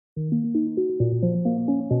Hello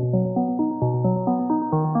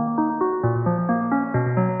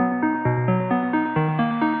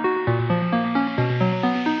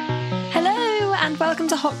and welcome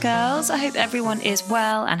to Hot Girls. I hope everyone is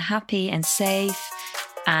well and happy and safe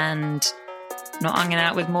and not hanging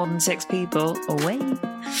out with more than 6 people away.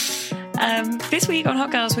 This week on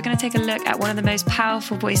Hot Girls, we're going to take a look at one of the most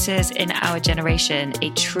powerful voices in our generation, a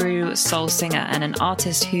true soul singer and an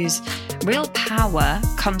artist whose real power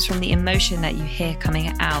comes from the emotion that you hear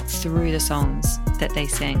coming out through the songs that they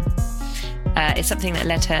sing. It's something that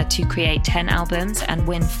led her to create 10 albums and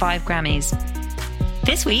win 5 Grammys.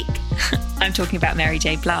 This week, I'm talking about Mary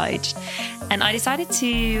J. Blige. And I decided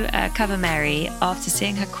to cover Mary after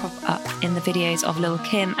seeing her crop up in the videos of Lil'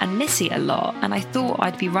 Kim and Missy a lot. And I thought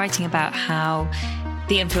I'd be writing about how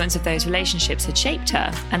the influence of those relationships had shaped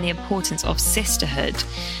her and the importance of sisterhood,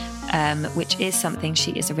 which is something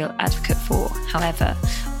she is a real advocate for. However,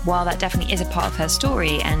 while that definitely is a part of her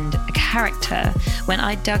story and a character, when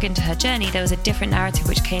I dug into her journey, there was a different narrative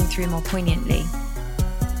which came through more poignantly.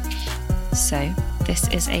 So this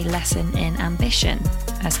is a lesson in ambition,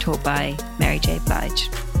 as taught by Mary J. Blige.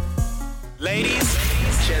 Ladies,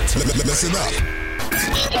 gentlemen, listen up.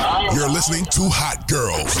 You're listening to Hot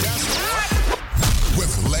Girls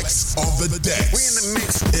with Lex on the decks. we in the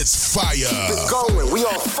mix. It's fire. We're going. We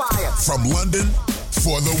on fire. From London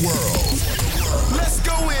for the world. Let's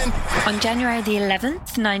go in. On January the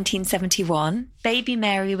 11th, 1971, baby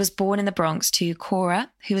Mary was born in the Bronx to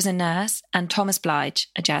Cora, who was a nurse, and Thomas Blige,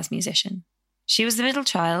 a jazz musician. She was the middle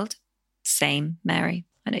child. Same, Mary.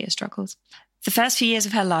 I know your struggles. The first few years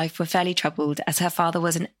of her life were fairly troubled as her father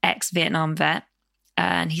was an ex-Vietnam vet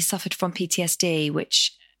and he suffered from PTSD,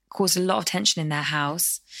 which caused a lot of tension in their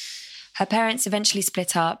house. Her parents eventually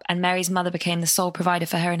split up and Mary's mother became the sole provider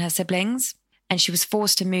for her and her siblings, and she was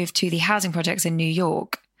forced to move to the housing projects in New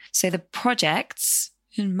York. So the projects,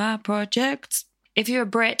 in my projects, if you're a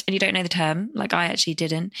Brit and you don't know the term, like I actually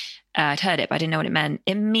didn't, I'd heard it, but I didn't know what it meant.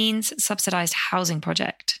 It means subsidised housing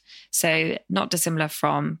project. So not dissimilar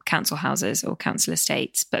from council houses or council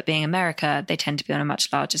estates, but being America, they tend to be on a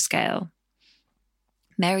much larger scale.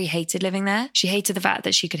 Mary hated living there. She hated the fact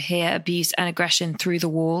that she could hear abuse and aggression through the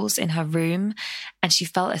walls in her room, and she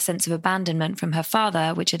felt a sense of abandonment from her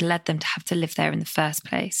father, which had led them to have to live there in the first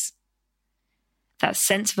place. That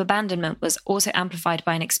sense of abandonment was also amplified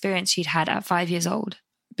by an experience she'd had at 5 years old.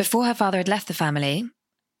 Before her father had left the family,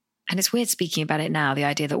 and it's weird speaking about it now, the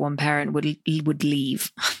idea that one parent would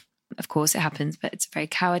leave. Of course, it happens, but it's a very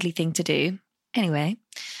cowardly thing to do. Anyway,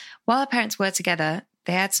 while her parents were together,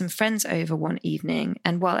 they had some friends over one evening,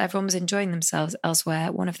 and while everyone was enjoying themselves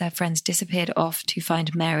elsewhere, one of their friends disappeared off to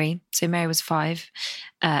find Mary. So Mary was 5,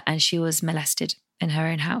 and she was molested in her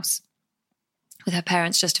own house, with her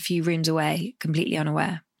parents just a few rooms away, completely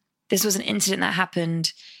unaware. This was an incident that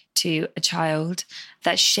happened to a child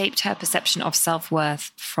that shaped her perception of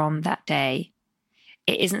self-worth from that day.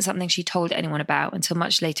 It isn't something she told anyone about until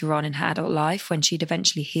much later on in her adult life, when she'd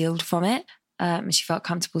eventually healed from it, and she felt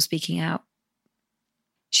comfortable speaking out.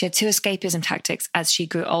 She had 2 escapism tactics as she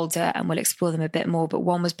grew older, and we'll explore them a bit more, but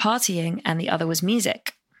one was partying and the other was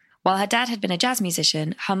music. While her dad had been a jazz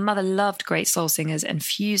musician, her mother loved great soul singers and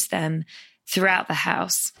fused them throughout the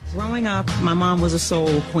house. Growing up, my mom was a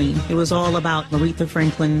soul queen. It was all about Aretha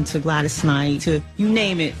Franklin to Gladys Knight to you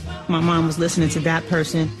name it. My mom was listening to that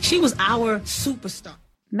person. She was our superstar.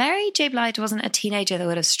 Mary J. Blige wasn't a teenager that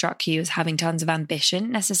would have struck you as having tons of ambition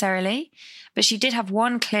necessarily, but she did have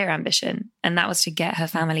one clear ambition, and that was to get her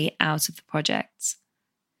family out of the projects.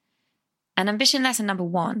 And ambition lesson number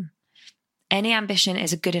 1, any ambition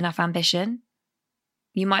is a good enough ambition.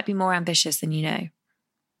 You might be more ambitious than you know.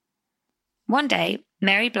 One day,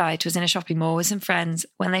 Mary Blige was in a shopping mall with some friends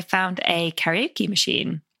when they found a karaoke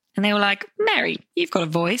machine. And they were like, Mary, you've got a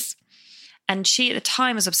voice. And she, at the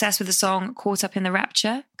time, was obsessed with the song Caught Up in the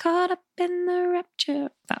Rapture. Caught up in the rapture.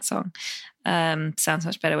 That song. Sounds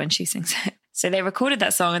much better when she sings it. So they recorded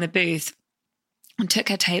that song in the booth and took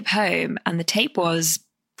her tape home. And the tape was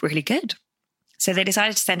really good. So they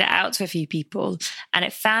decided to send it out to a few people. And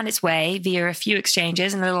it found its way via a few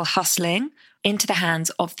exchanges and a little hustling into the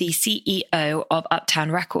hands of the CEO of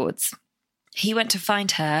Uptown Records. He went to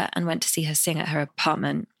find her and went to see her sing at her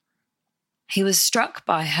apartment. He was struck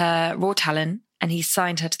by her raw talent and he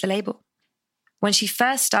signed her to the label. When she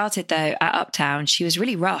first started, though, at Uptown, she was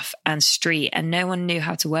really rough and street and no one knew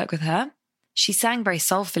how to work with her. She sang very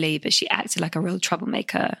soulfully, but she acted like a real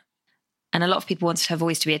troublemaker. And a lot of people wanted her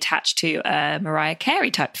voice to be attached to a Mariah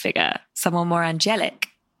Carey type figure, someone more angelic.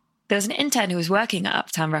 There was an intern who was working at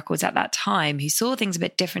Uptown Records at that time who saw things a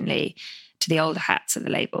bit differently to the older hats at the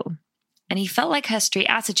label. And he felt like her street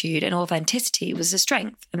attitude and authenticity was a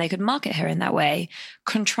strength, and they could market her in that way,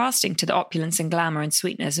 contrasting to the opulence and glamour and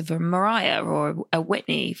sweetness of a Mariah or a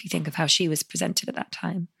Whitney, if you think of how she was presented at that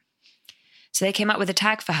time. So they came up with a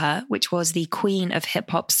tag for her, which was the Queen of Hip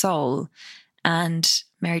Hop Soul, and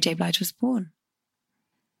Mary J. Blige was born.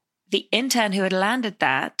 The intern who had landed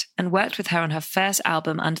that and worked with her on her first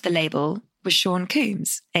album under the label was Sean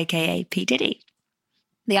Combs, aka P. Diddy.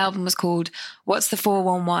 The album was called What's the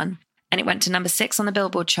 411? And it went to number 6 on the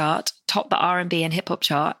Billboard chart, topped the R&B and hip-hop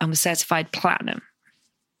chart, and was certified platinum.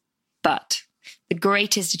 But the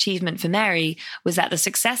greatest achievement for Mary was that the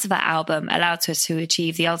success of that album allowed her to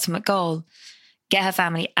achieve the ultimate goal, get her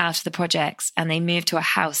family out of the projects, and they moved to a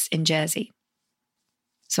house in Jersey.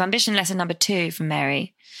 So ambition lesson number 2 from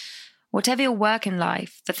Mary: whatever your work in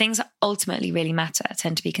life, the things that ultimately really matter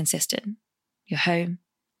tend to be consistent: your home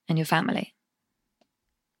and your family.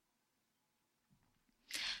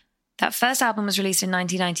 That first album was released in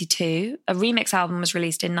 1992. A remix album was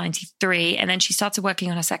released in 93. And then she started working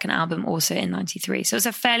on her second album also in 93. So it was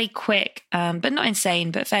a fairly quick, but not insane,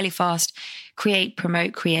 but fairly fast create,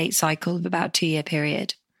 promote, create cycle of about 2-year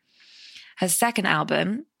period. Her second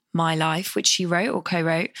album, My Life, which she wrote or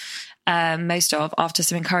co-wrote most of after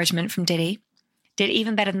some encouragement from Diddy, did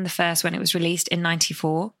even better than the first when it was released in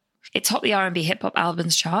 94. It topped the R&B hip hop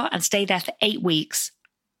albums chart and stayed there for 8 weeks.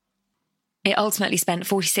 It ultimately spent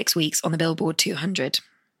 46 weeks on the Billboard 200.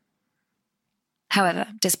 However,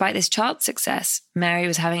 despite this chart success, Mary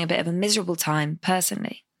was having a bit of a miserable time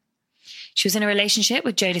personally. She was in a relationship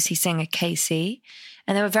with Jodeci singer KC,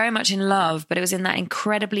 and they were very much in love, but it was in that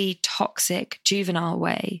incredibly toxic, juvenile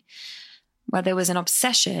way, where there was an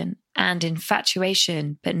obsession and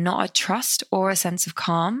infatuation, but not a trust or a sense of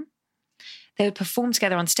calm. They would perform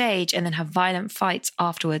together on stage and then have violent fights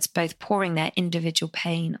afterwards, both pouring their individual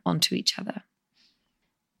pain onto each other.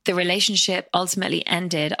 The relationship ultimately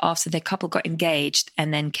ended after the couple got engaged,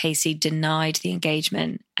 and then Casey denied the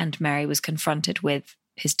engagement, and Mary was confronted with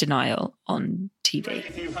his denial on TV.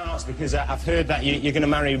 A few hearts, because I've heard that you're going to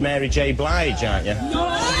marry Mary J. Blige, aren't you?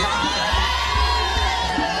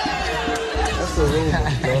 That's a rumor, you know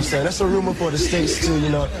what I'm saying? That's a rumor for the States too, you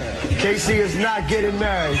know. Casey is not getting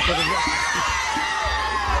married.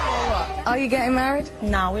 Are you getting married?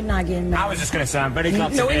 No, we're not getting married. I was just going to say, I'm very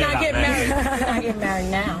glad to No, we're hear not that, getting mate. married. We're not getting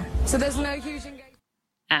married now. So there's no huge engagement?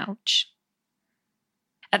 Ouch.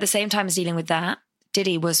 At the same time as dealing with that,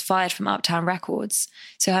 Diddy was fired from Uptown Records,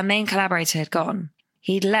 so her main collaborator had gone.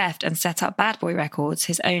 He'd left and set up Bad Boy Records,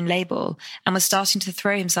 his own label, and was starting to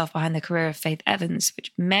throw himself behind the career of Faith Evans,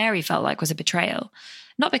 which Mary felt like was a betrayal.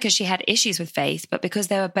 Not because she had issues with Faith, but because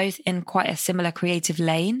they were both in quite a similar creative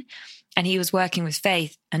lane, and he was working with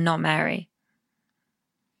Faith and not Mary.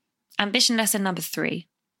 Ambition lesson number 3.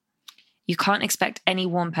 You can't expect any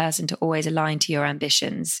one person to always align to your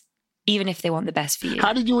ambitions, even if they want the best for you.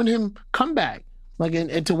 How did you and him come back,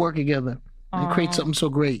 and to work together and create something so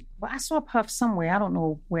great? Well, I saw Puff somewhere. I don't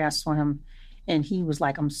know where I saw him. And he was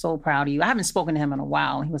like, I'm so proud of you. I haven't spoken to him in a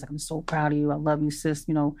while. And he was like, I'm so proud of you. I love you, sis.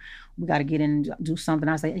 You know, we got to get in and do something.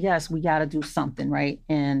 I was like, yes, we got to do something, right?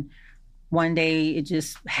 And one day it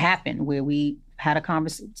just happened where we had a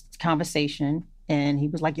conversation, and he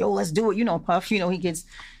was like, yo, let's do it. You know, Puff, you know, he gets,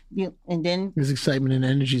 you know, and then His excitement and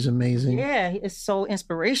energy is amazing. yeah, it's so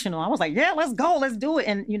inspirational. I was like, yeah, let's go, let's do it.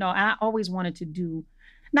 And, you know, I always wanted to do,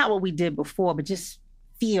 not what we did before, but just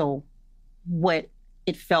feel what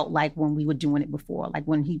it felt like when we were doing it before. Like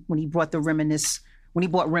when he brought when he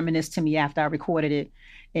brought Reminisce to me after I recorded it,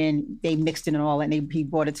 and they mixed it and all that, and he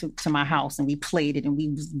brought it to my house, and we played it, and we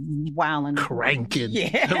was wilding. Cranking.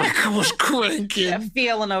 Yeah. It was cranking. That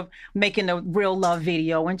feeling of making a real love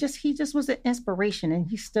video, and he just was an inspiration, and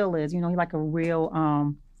he still is. You know, he's like a real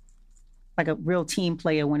team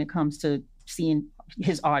player when it comes to seeing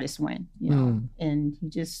his artists win. You know, and he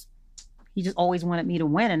just always wanted me to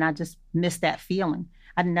win, and I just missed that feeling.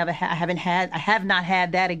 I have not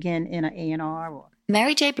had that again in an A&R.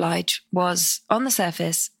 Mary J. Blige was, on the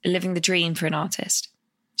surface, living the dream for an artist.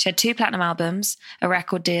 She had 2 platinum albums, a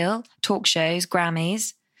record deal, talk shows,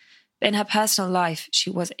 Grammys. But in her personal life, she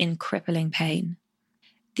was in crippling pain.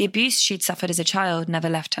 The abuse she'd suffered as a child never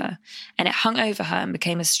left her, and it hung over her and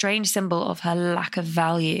became a strange symbol of her lack of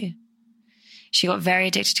value. She got very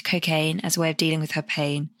addicted to cocaine as a way of dealing with her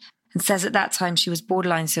pain, and says at that time she was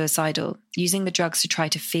borderline suicidal, using the drugs to try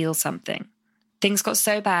to feel something. Things got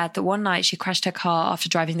so bad that one night she crashed her car after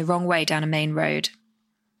driving the wrong way down a main road.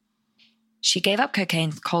 She gave up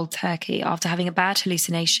cocaine cold turkey after having a bad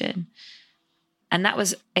hallucination, and that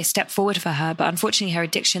was a step forward for her, but unfortunately her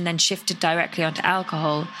addiction then shifted directly onto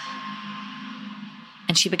alcohol,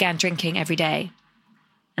 and she began drinking every day.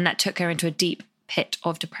 and that took her into a deep pit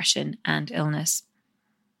of depression and illness.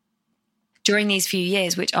 During these few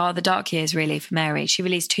years, which are the dark years really for Mary, she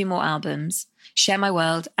released 2 more albums, Share My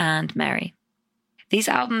World and Mary. These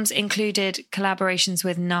albums included collaborations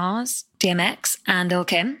with Nas, DMX and Lil'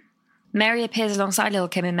 Kim. Mary appears alongside Lil'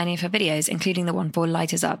 Kim in many of her videos, including the one for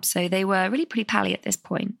Light Us Up, so they were really pretty pally at this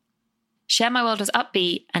point. Share My World was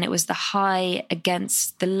upbeat, and it was the high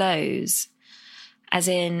against the lows, as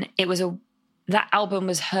in that album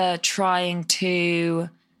was her trying to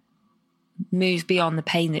move beyond the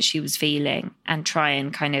pain that she was feeling and try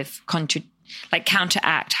and kind of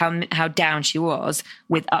counteract how down she was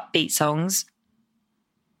with upbeat songs.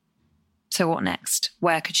 So what next?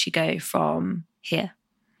 Where could she go from here?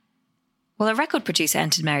 Well, a record producer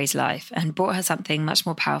entered Mary's life and brought her something much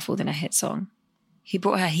more powerful than a hit song. He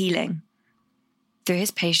brought her healing. Through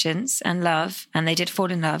his patience and love, and they did fall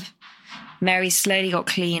in love, Mary slowly got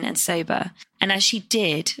clean and sober. And as she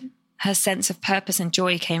did, her sense of purpose and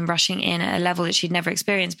joy came rushing in at a level that she'd never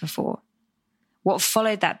experienced before. What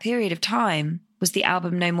followed that period of time was the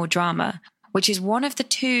album No More Drama, which is one of the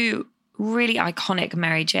 2 really iconic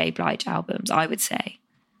Mary J. Blige albums, I would say.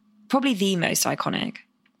 Probably the most iconic.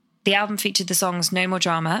 The album featured the songs No More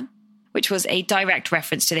Drama, which was a direct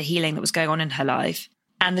reference to the healing that was going on in her life,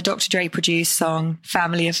 and the Dr. Dre produced song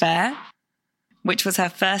Family Affair, which was her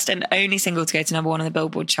first and only single to go to #1 on the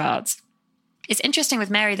Billboard charts. It's interesting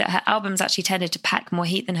with Mary that her albums actually tended to pack more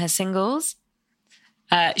heat than her singles.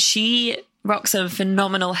 She rocked some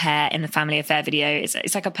phenomenal hair in the Family Affair video.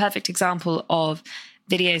 It's like a perfect example of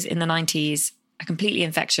videos in the 90s, a completely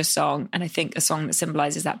infectious song, and I think a song that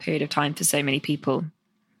symbolizes that period of time for so many people.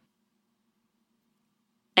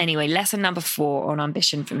 Anyway, lesson number 4 on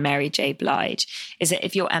ambition from Mary J. Blige is that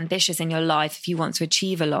if you're ambitious in your life, if you want to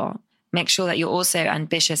achieve a lot, make sure that you're also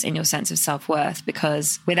ambitious in your sense of self-worth,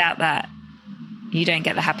 because without that, you don't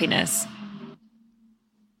get the happiness.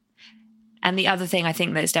 And the other thing I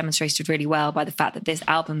think that is demonstrated really well by the fact that this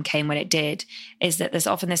album came when it did is that there's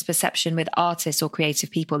often this perception with artists or creative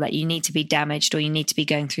people that you need to be damaged or you need to be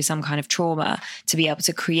going through some kind of trauma to be able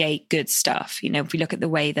to create good stuff. You know, if we look at the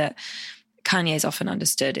way that Kanye is often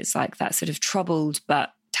understood, it's like that sort of troubled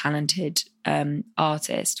but talented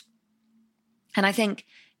artist. And I think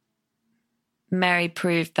Mary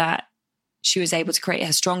proved that she was able to create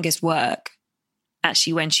her strongest work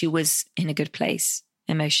actually when she was in a good place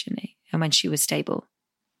emotionally and when she was stable.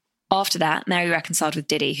 After that, Mary reconciled with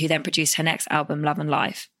Diddy, who then produced her next album, Love and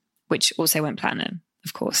Life, which also went platinum,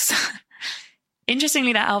 of course.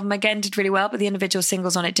 Interestingly, that album again did really well, but the individual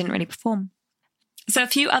singles on it didn't really perform. So a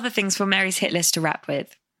few other things for Mary's hit list to wrap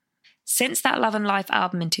with. Since that Love and Life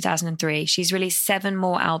album in 2003, she's released 7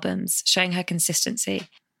 more albums, showing her consistency,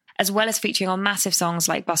 as well as featuring on massive songs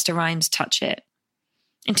like Busta Rhymes' Touch It.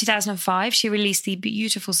 In 2005, she released the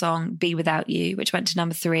beautiful song Be Without You, which went to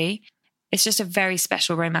number 3. It's just a very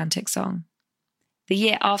special romantic song. The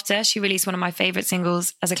year after, she released one of my favourite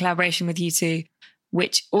singles as a collaboration with U2,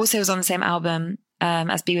 which also was on the same album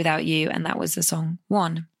as Be Without You, and that was the song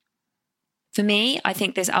One. For me, I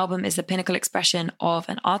think this album is the pinnacle expression of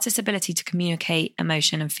an artist's ability to communicate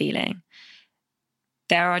emotion and feeling.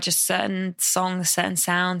 There are just certain songs, certain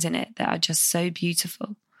sounds in it that are just so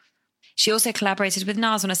beautiful. She also collaborated with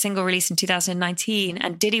Nas on a single release in 2019,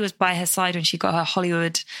 and Diddy was by her side when she got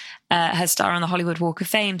her star on the Hollywood Walk of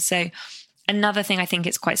Fame. So another thing I think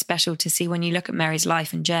it's quite special to see when you look at Mary's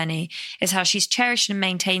life and journey is how she's cherished and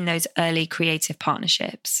maintained those early creative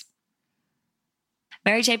partnerships.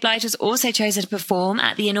 Mary J. Blige was also chosen to perform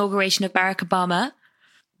at the inauguration of Barack Obama.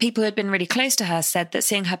 People who had been really close to her said that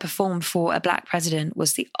seeing her perform for a Black president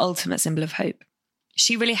was the ultimate symbol of hope.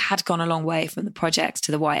 She really had gone a long way from the projects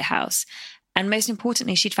to the White House, and most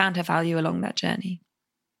importantly, she'd found her value along that journey.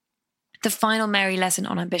 The final Mary lesson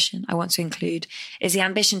on ambition I want to include is the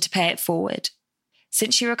ambition to pay it forward.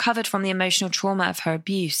 Since she recovered from the emotional trauma of her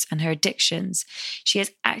abuse and her addictions, she has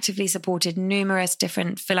actively supported numerous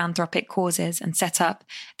different philanthropic causes and set up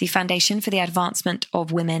the Foundation for the Advancement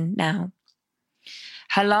of Women Now.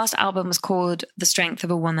 Her last album was called The Strength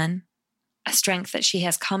of a Woman, a strength that she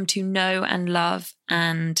has come to know and love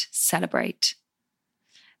and celebrate.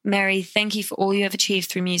 Mary, thank you for all you have achieved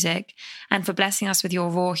through music and for blessing us with your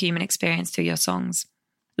raw human experience through your songs.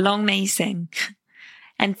 Long may you sing.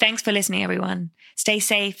 And thanks for listening, everyone. Stay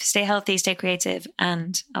safe, stay healthy, stay creative,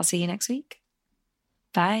 and I'll see you next week.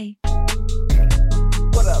 Bye.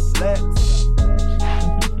 What up, Lex?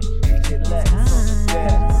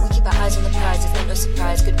 We keep our eyes on the prize, it's not no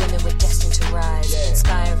surprise. Good